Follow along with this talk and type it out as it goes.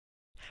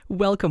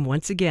Welcome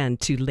once again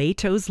to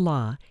Lehto's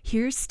Law.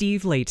 Here's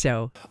Steve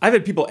Lehto. I've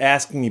had people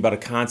asking me about a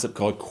concept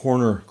called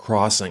corner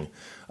crossing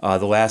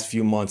the last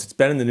few months. It's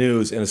been in the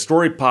news, and a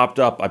story popped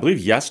up, I believe,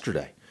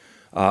 yesterday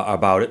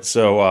about it.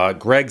 So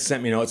Greg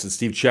sent me notes and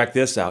Steve, check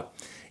this out.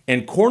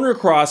 And corner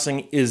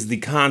crossing is the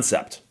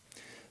concept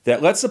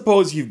that let's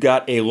suppose you've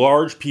got a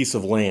large piece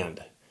of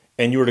land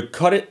and you were to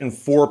cut it in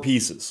 4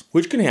 pieces,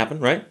 which can happen,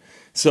 right?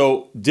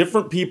 So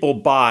different people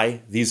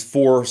buy these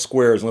 4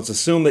 squares. And let's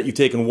assume that you've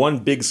taken one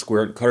big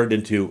square and cut it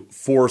into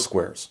 4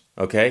 squares,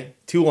 okay?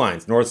 2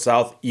 lines, north,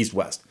 south, east,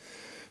 west.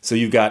 So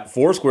you've got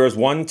 4 squares,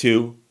 1,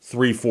 2,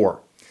 3,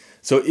 4.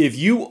 So if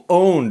you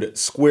owned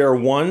square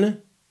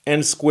 1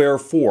 and square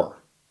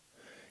 4,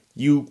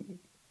 you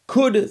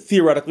could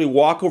theoretically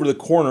walk over the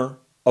corner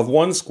of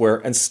one square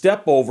and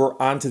step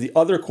over onto the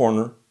other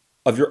corner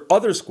of your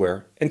other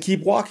square and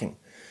keep walking.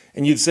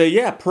 And you'd say,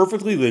 yeah,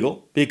 perfectly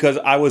legal, because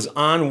I was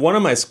on one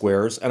of my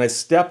squares and I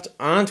stepped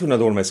onto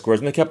another one of my squares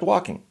and I kept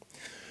walking.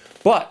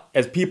 But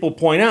as people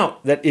point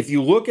out, that if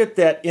you look at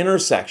that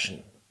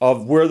intersection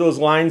of where those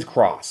lines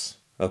cross,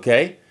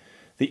 okay,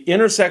 the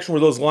intersection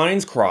where those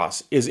lines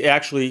cross is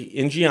actually,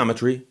 in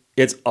geometry,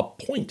 it's a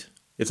point.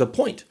 It's a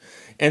point.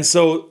 And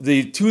so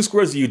the 2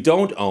 squares that you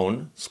don't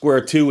own,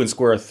 square 2 and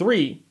square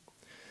 3,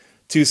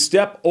 to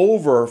step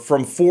over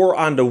from 4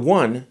 onto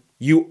 1,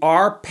 you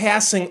are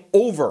passing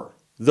over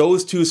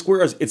those 2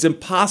 squares. It's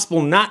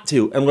impossible not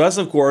to, unless,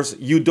 of course,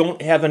 you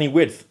don't have any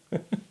width.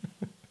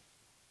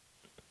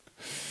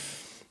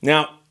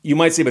 Now, you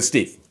might say, but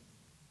Steve,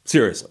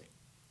 seriously,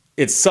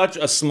 it's such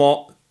a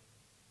small,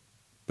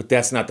 but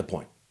that's not the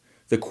point.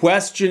 The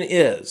question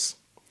is,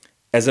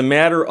 as a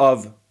matter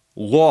of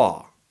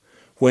law,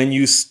 when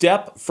you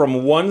step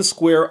from one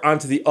square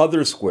onto the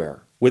other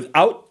square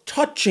without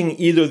touching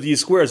either of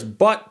these squares,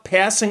 but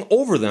passing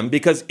over them,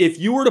 because if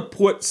you were to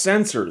put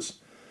sensors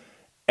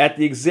at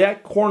the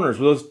exact corners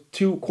where those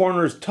 2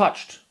 corners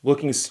touched,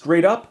 looking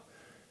straight up,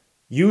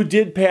 you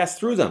did pass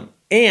through them.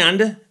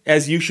 And,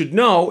 as you should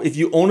know, if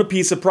you own a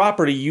piece of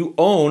property, you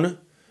own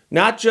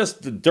not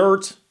just the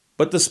dirt,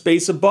 but the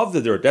space above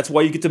the dirt. That's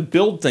why you get to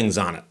build things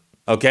on it,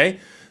 okay?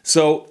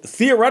 So,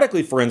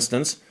 theoretically, for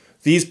instance,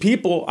 these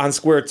people on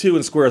square 2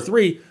 and square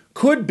 3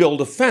 could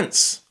build a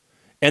fence,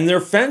 and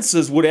their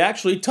fences would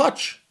actually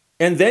touch,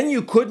 and then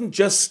you couldn't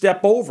just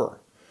step over.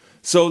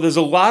 So there's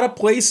a lot of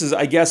places,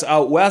 I guess,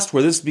 out west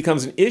where this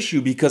becomes an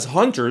issue because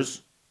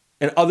hunters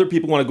and other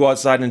people want to go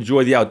outside and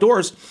enjoy the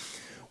outdoors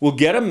will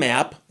get a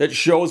map that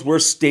shows where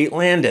state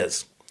land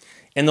is.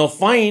 And they'll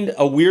find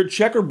a weird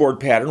checkerboard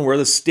pattern where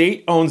the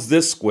state owns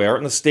this square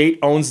and the state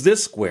owns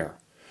this square.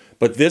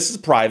 But this is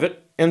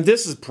private and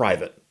this is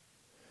private.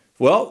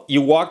 Well,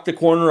 you walk the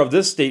corner of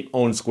this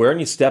state-owned square and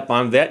you step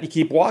on that and you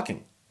keep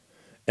walking.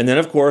 And then,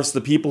 of course,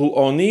 the people who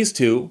own these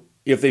 2,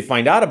 if they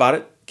find out about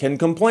it, can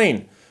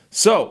complain.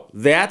 So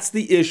that's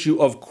the issue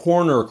of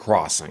corner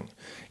crossing.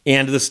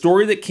 And the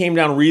story that came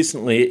down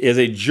recently is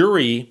a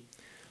jury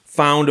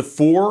found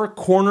 4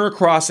 corner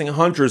crossing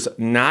hunters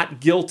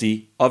not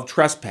guilty of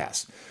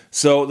trespass.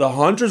 So the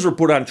hunters were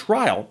put on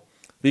trial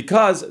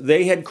because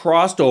they had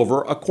crossed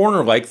over a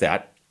corner like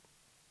that.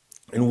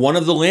 And one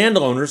of the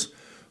landowners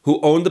who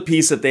owned the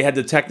piece that they had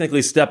to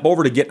technically step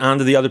over to get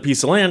onto the other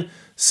piece of land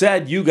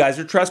said, you guys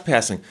are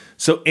trespassing.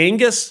 So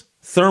Angus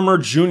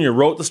Thurmer Jr.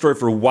 wrote the story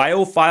for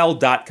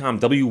Wyofile.com,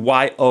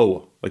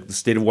 W-Y-O, like the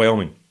state of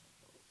Wyoming.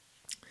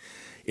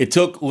 It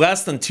took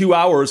less than 2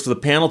 hours for the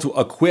panel to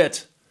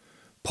acquit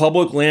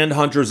public land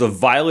hunters of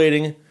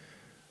violating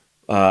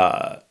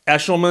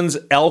Eshelman's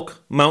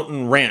Elk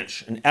Mountain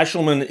Ranch. And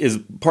Eshelman is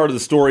part of the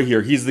story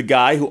here. He's the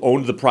guy who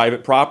owned the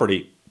private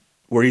property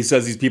where he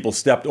says these people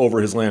stepped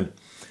over his land.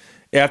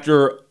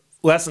 After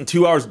less than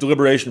 2 hours of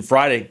deliberation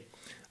Friday,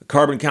 a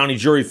Carbon County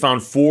jury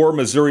found 4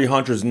 Missouri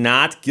hunters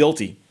not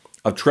guilty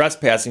of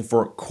trespassing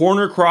for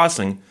corner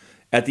crossing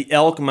at the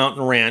Elk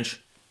Mountain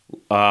Ranch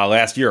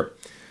last year.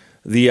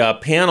 The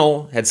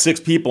panel had 6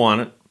 people on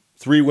it,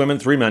 3 women,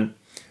 3 men,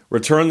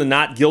 returned the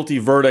not guilty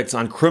verdicts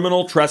on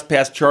criminal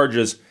trespass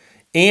charges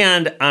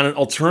and on an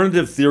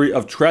alternative theory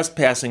of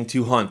trespassing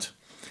to hunt.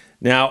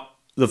 Now,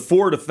 the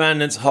 4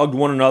 defendants hugged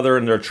one another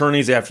and their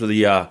attorneys after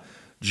the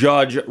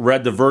judge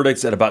read the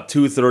verdicts at about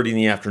 2:30 in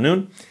the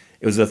afternoon.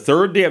 It was the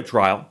 3rd day of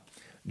trial.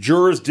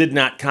 Jurors did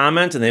not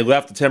comment and they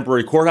left the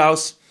temporary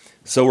courthouse.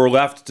 So we're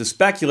left to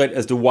speculate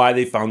as to why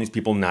they found these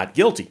people not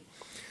guilty.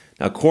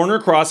 Now, corner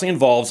crossing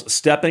involves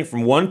stepping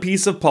from one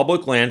piece of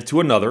public land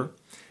to another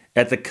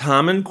at the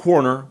common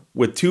corner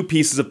with 2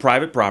 pieces of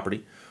private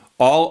property,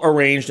 all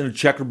arranged in a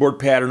checkerboard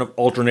pattern of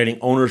alternating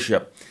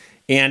ownership.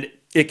 And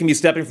it can be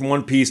stepping from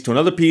one piece to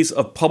another piece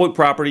of public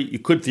property. You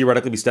could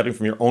theoretically be stepping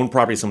from your own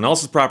property to someone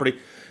else's property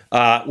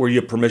where you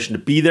have permission to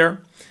be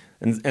there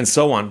and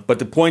so on. But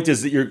the point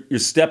is that you're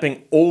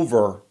stepping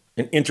over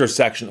an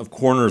intersection of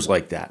corners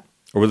like that,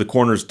 or where the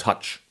corners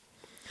touch.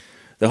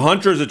 The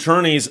hunter's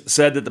attorneys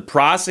said that the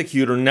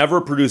prosecutor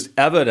never produced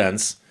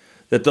evidence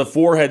that the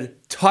 4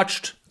 had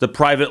touched the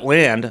private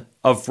land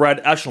of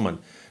Fred Eshelman.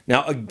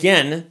 Now,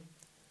 again,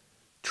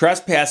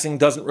 trespassing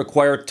doesn't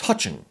require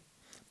touching,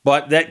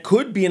 But that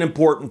could be an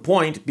important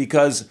point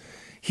because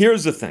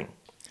here's the thing.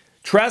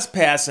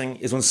 Trespassing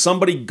is when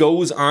somebody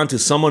goes onto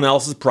someone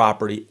else's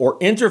property or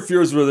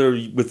interferes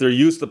with their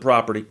use of the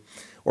property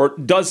or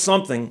does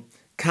something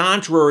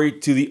contrary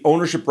to the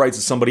ownership rights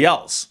of somebody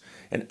else.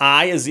 And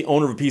I, as the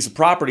owner of a piece of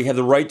property, have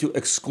the right to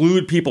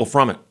exclude people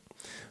from it.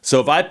 So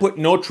if I put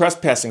no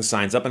trespassing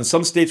signs up, and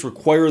some states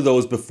require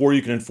those before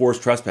you can enforce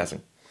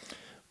trespassing,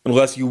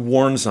 unless you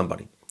warn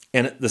somebody,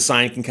 and the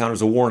sign can count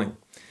as a warning.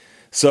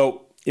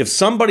 So if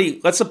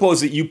somebody, let's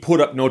suppose that you put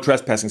up no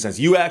trespassing signs,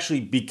 you actually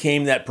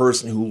became that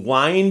person who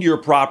lined your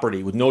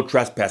property with no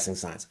trespassing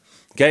signs,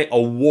 okay?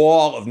 A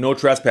wall of no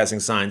trespassing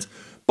signs,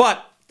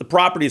 but the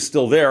property is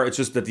still there, it's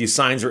just that these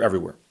signs are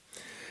everywhere.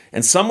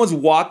 And someone's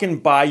walking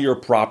by your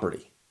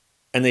property,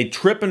 and they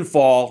trip and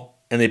fall,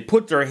 and they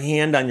put their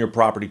hand on your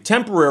property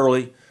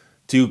temporarily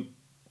to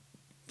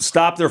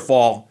stop their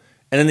fall,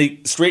 and then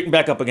they straighten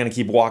back up again and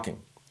keep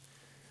walking.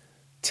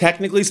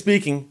 Technically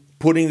speaking,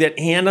 putting that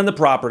hand on the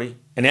property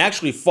and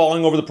actually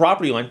falling over the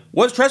property line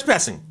was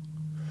trespassing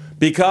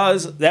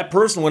because that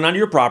person went onto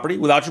your property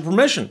without your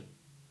permission.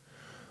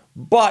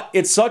 But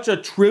it's such a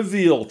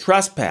trivial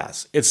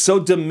trespass. It's so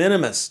de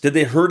minimis. Did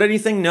they hurt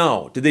anything?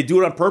 No. Did they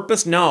do it on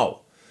purpose?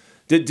 No.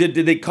 Did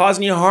they cause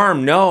any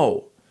harm?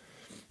 No.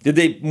 Did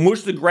they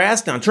mush the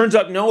grass down? Turns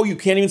out, no, you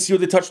can't even see where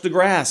they touched the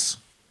grass.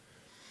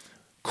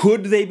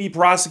 Could they be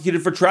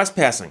prosecuted for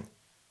trespassing?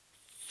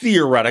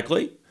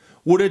 Theoretically.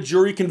 Would a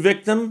jury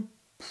convict them?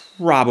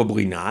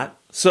 Probably not.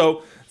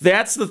 So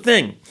that's the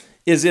thing,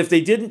 is if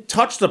they didn't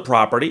touch the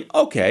property,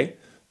 okay,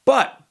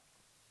 but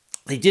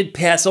they did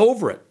pass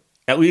over it.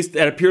 At least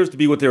that appears to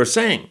be what they were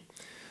saying.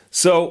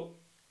 So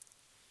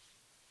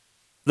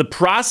the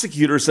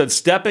prosecutor said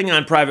stepping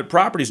on private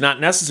property is not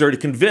necessary to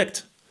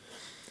convict.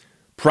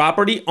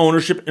 Property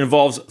ownership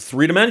involves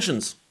 3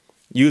 dimensions.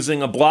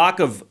 Using a block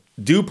of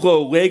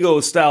Duplo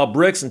Lego-style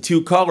bricks in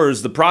 2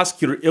 colors, the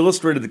prosecutor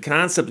illustrated the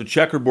concept of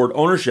checkerboard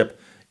ownership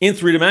in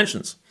 3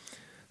 dimensions,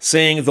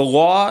 saying the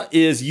law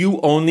is you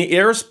own the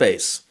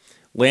airspace.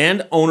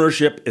 Land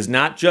ownership is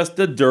not just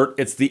the dirt,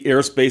 it's the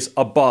airspace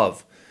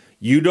above.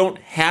 You don't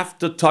have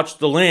to touch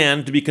the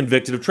land to be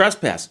convicted of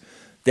trespass.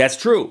 That's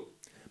true,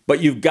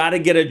 but you've got to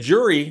get a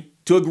jury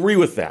to agree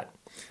with that.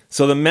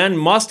 So the men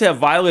must have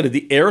violated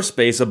the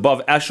airspace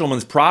above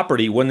Eshelman's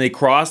property when they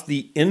crossed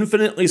the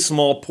infinitely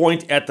small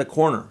point at the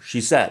corner,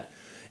 she said.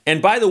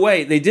 And by the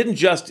way, they didn't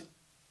just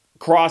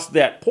cross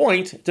that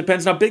point. It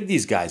depends on how big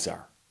these guys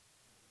are,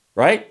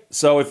 right?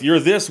 So if you're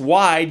this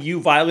wide,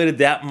 you violated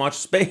that much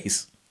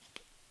space.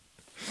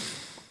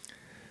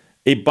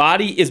 A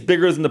body is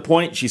bigger than the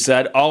point, she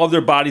said. All of their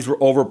bodies were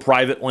over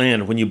private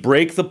land. When you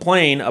break the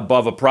plane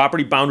above a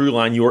property boundary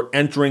line, you are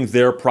entering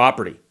their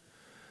property.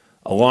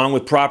 Along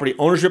with property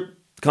ownership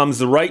comes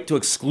the right to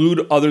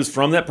exclude others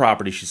from that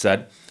property, she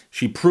said.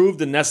 She proved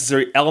the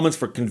necessary elements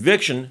for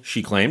conviction,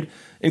 she claimed,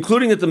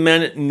 including that the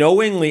men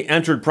knowingly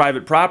entered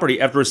private property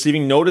after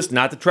receiving notice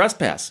not to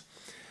trespass.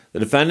 The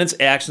defendant's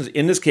actions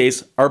in this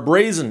case are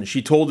brazen,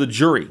 she told the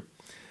jury.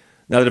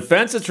 Now, the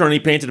defense attorney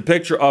painted a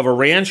picture of a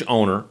ranch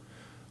owner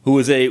who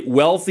is a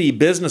wealthy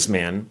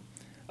businessman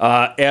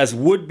as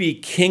would-be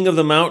king of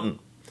the mountain.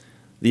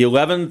 The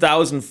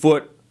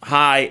 11,000-foot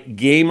high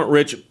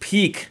game-rich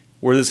peak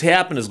where this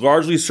happened is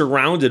largely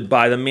surrounded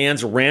by the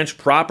man's ranch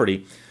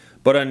property,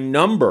 but a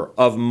number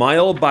of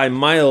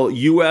mile-by-mile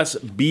U.S.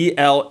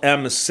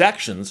 BLM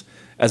sections,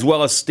 as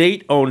well as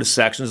state-owned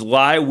sections,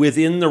 lie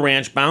within the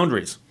ranch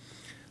boundaries.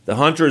 The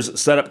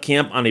hunters set up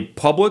camp on a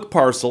public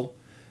parcel,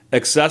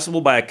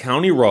 accessible by a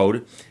county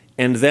road,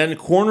 and then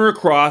corner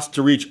across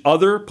to reach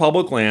other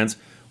public lands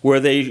where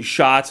they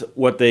shot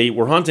what they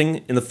were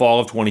hunting in the fall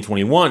of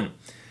 2021.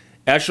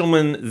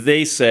 Eshelman,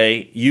 they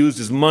say, used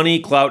his money,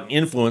 clout, and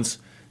influence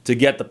to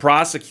get the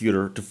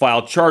prosecutor to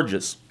file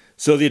charges.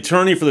 So the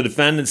attorney for the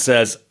defendant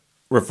says,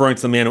 referring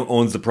to the man who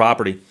owns the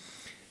property,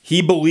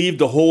 he believed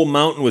the whole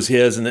mountain was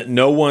his and that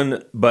no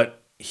one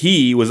but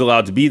he was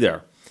allowed to be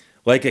there.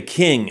 Like a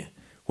king,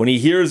 when he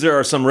hears there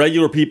are some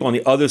regular people on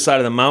the other side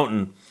of the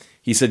mountain,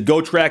 he said,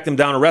 go track them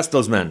down, arrest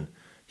those men.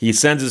 He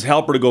sends his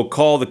helper to go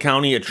call the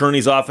county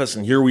attorney's office,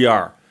 and here we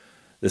are.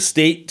 The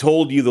state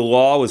told you the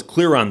law was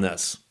clear on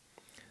this.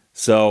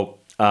 So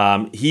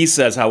he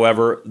says,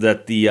 however,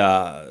 that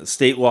the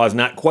state law is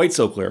not quite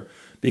so clear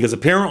because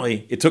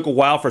apparently it took a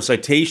while for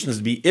citations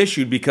to be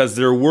issued because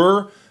there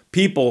were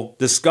people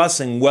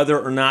discussing whether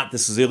or not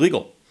this is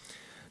illegal.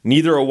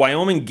 Neither a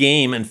Wyoming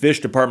Game and Fish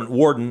Department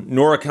warden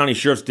nor a county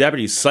sheriff's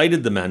deputy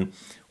cited the men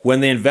when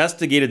they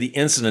investigated the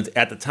incident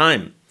at the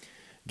time.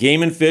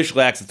 Game and Fish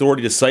lacks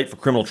authority to cite for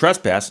criminal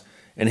trespass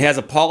and has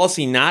a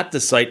policy not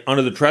to cite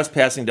under the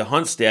trespassing to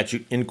hunt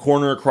statute in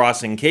corner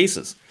crossing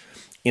cases.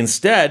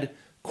 Instead,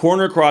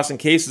 corner crossing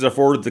cases are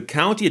forwarded to the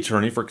county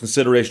attorney for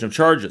consideration of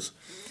charges.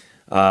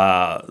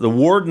 The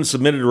warden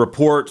submitted a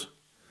report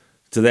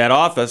to that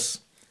office,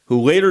 who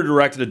later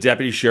directed a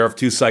deputy sheriff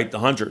to cite the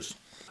hunters.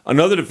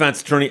 Another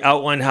defense attorney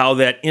outlined how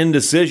that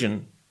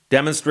indecision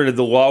demonstrated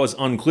the law was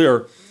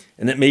unclear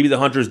and that maybe the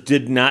hunters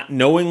did not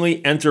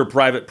knowingly enter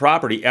private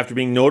property after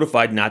being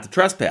notified not to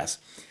trespass.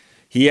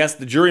 He asked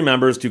the jury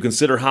members to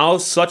consider how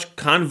such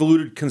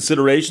convoluted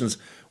considerations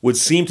would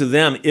seem to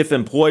them if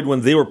employed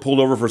when they were pulled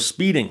over for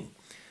speeding. In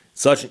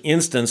such an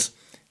instance,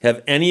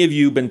 have any of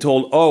you been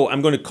told, oh,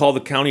 I'm going to call the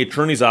county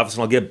attorney's office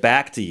and I'll get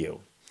back to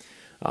you?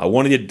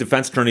 One of the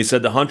defense attorneys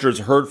said the hunters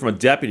heard from a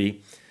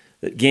deputy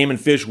that Game and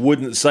Fish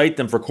wouldn't cite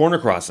them for corner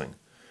crossing.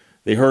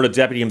 They heard a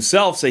deputy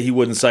himself say he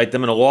wouldn't cite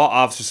them, and a law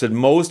officer said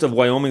most of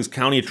Wyoming's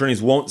county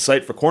attorneys won't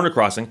cite for corner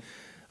crossing.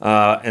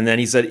 And then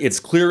he said,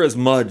 it's clear as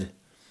mud.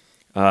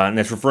 And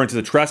that's referring to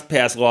the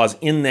trespass laws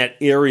in that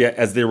area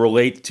as they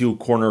relate to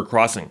corner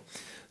crossing.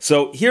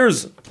 So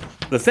here's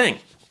the thing.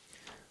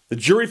 The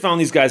jury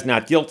found these guys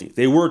not guilty.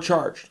 They were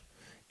charged.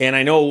 And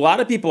I know a lot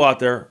of people out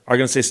there are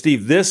going to say,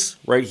 Steve, this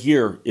right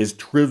here is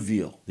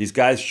trivial. These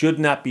guys should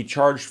not be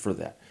charged for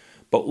that.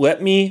 But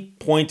let me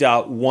point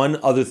out one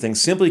other thing,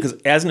 simply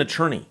because as an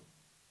attorney,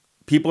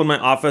 people in my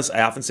office,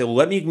 I often say, well,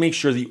 let me make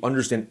sure that you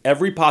understand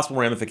every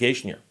possible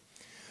ramification here.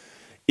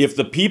 If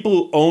the people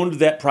who owned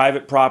that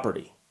private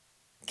property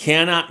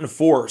cannot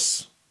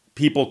enforce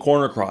people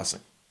corner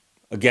crossing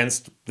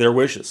against their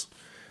wishes,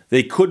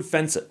 they could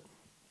fence it,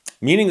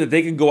 meaning that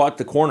they could go out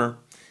the corner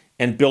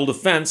and build a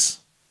fence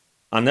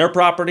on their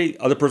property,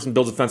 other person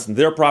builds a fence on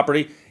their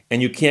property,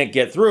 and you can't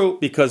get through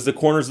because the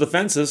corners of the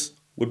fences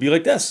would be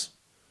like this.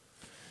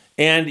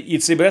 And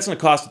you'd say, but that's going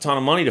to cost a ton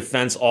of money to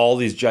fence all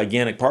these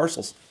gigantic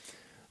parcels.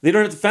 They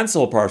don't have to fence the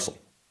whole parcel.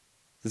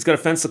 It's got to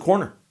fence the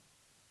corner.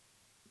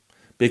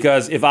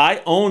 Because if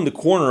I own the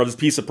corner of this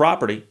piece of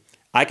property,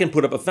 I can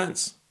put up a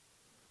fence.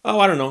 Oh,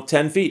 I don't know,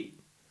 10 feet.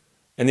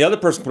 And the other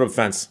person put up a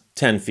fence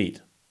 10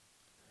 feet.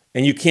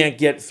 And you can't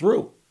get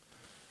through.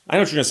 I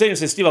know what you're going to say. You're going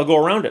to say, Steve, I'll go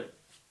around it.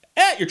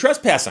 You're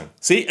trespassing.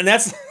 See, and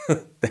that's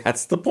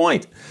that's the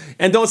point.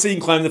 And don't say you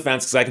can climb the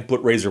fence because I can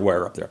put razor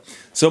wire up there.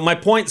 So my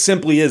point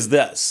simply is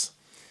this,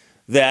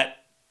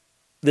 that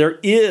there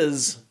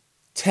is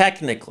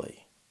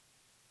technically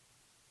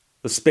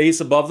the space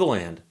above the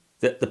land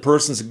that the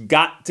person's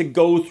got to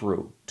go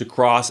through to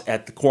cross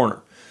at the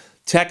corner.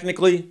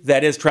 Technically,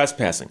 that is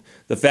trespassing.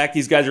 The fact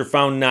these guys are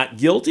found not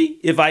guilty,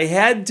 if I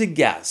had to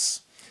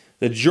guess,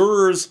 the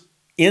jurors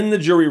in the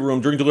jury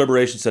room during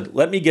deliberation said,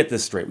 let me get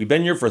this straight. We've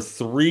been here for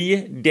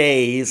 3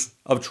 days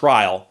of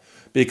trial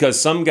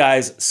because some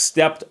guys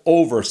stepped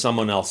over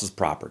someone else's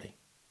property.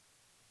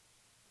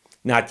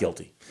 Not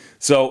guilty.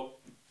 So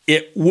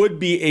it would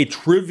be a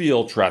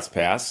trivial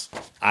trespass,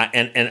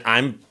 and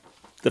I'm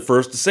the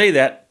first to say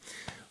that.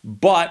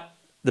 But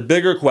the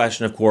bigger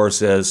question, of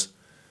course, is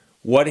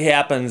what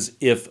happens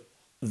if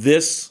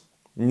this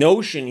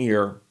notion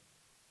here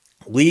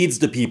leads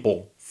to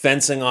people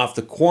fencing off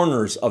the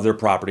corners of their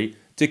property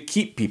to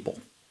keep people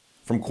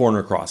from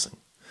corner crossing?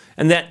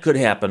 And that could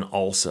happen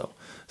also.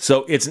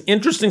 So it's an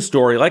interesting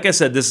story. Like I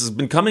said, this has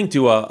been coming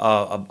to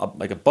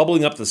like a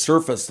bubbling up to the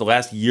surface the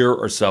last year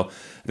or so.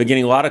 I've been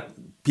getting a lot of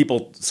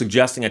people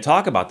suggesting I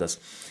talk about this.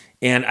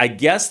 And I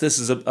guess this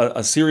is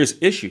a serious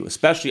issue,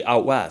 especially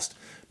out west,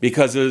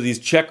 because there are these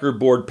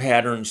checkerboard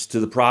patterns to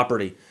the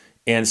property.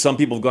 And some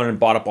people have gone and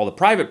bought up all the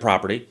private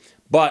property,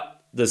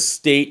 but the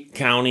state,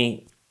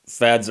 county,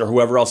 feds, or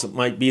whoever else it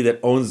might be that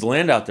owns the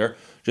land out there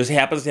just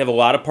happens to have a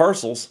lot of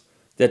parcels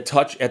that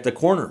touch at the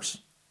corners.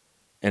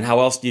 And how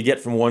else do you get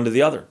from one to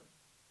the other?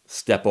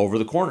 Step over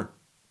the corner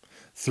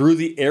through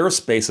the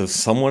airspace of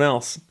someone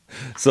else.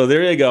 So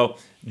there you go.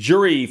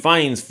 Jury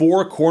finds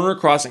 4 corner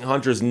crossing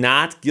hunters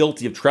not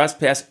guilty of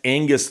trespass.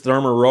 Angus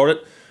Thurmer wrote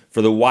it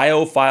for the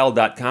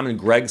YOFile.com, and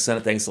Greg sent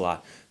it. Thanks a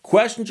lot.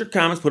 Questions or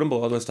comments, put them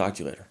below. Let's talk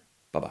to you later.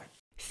 Bye-bye.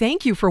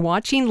 Thank you for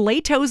watching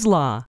Lehto's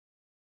Law.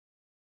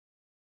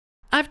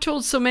 I've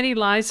told so many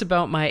lies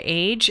about my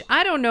age,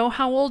 I don't know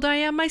how old I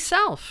am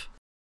myself.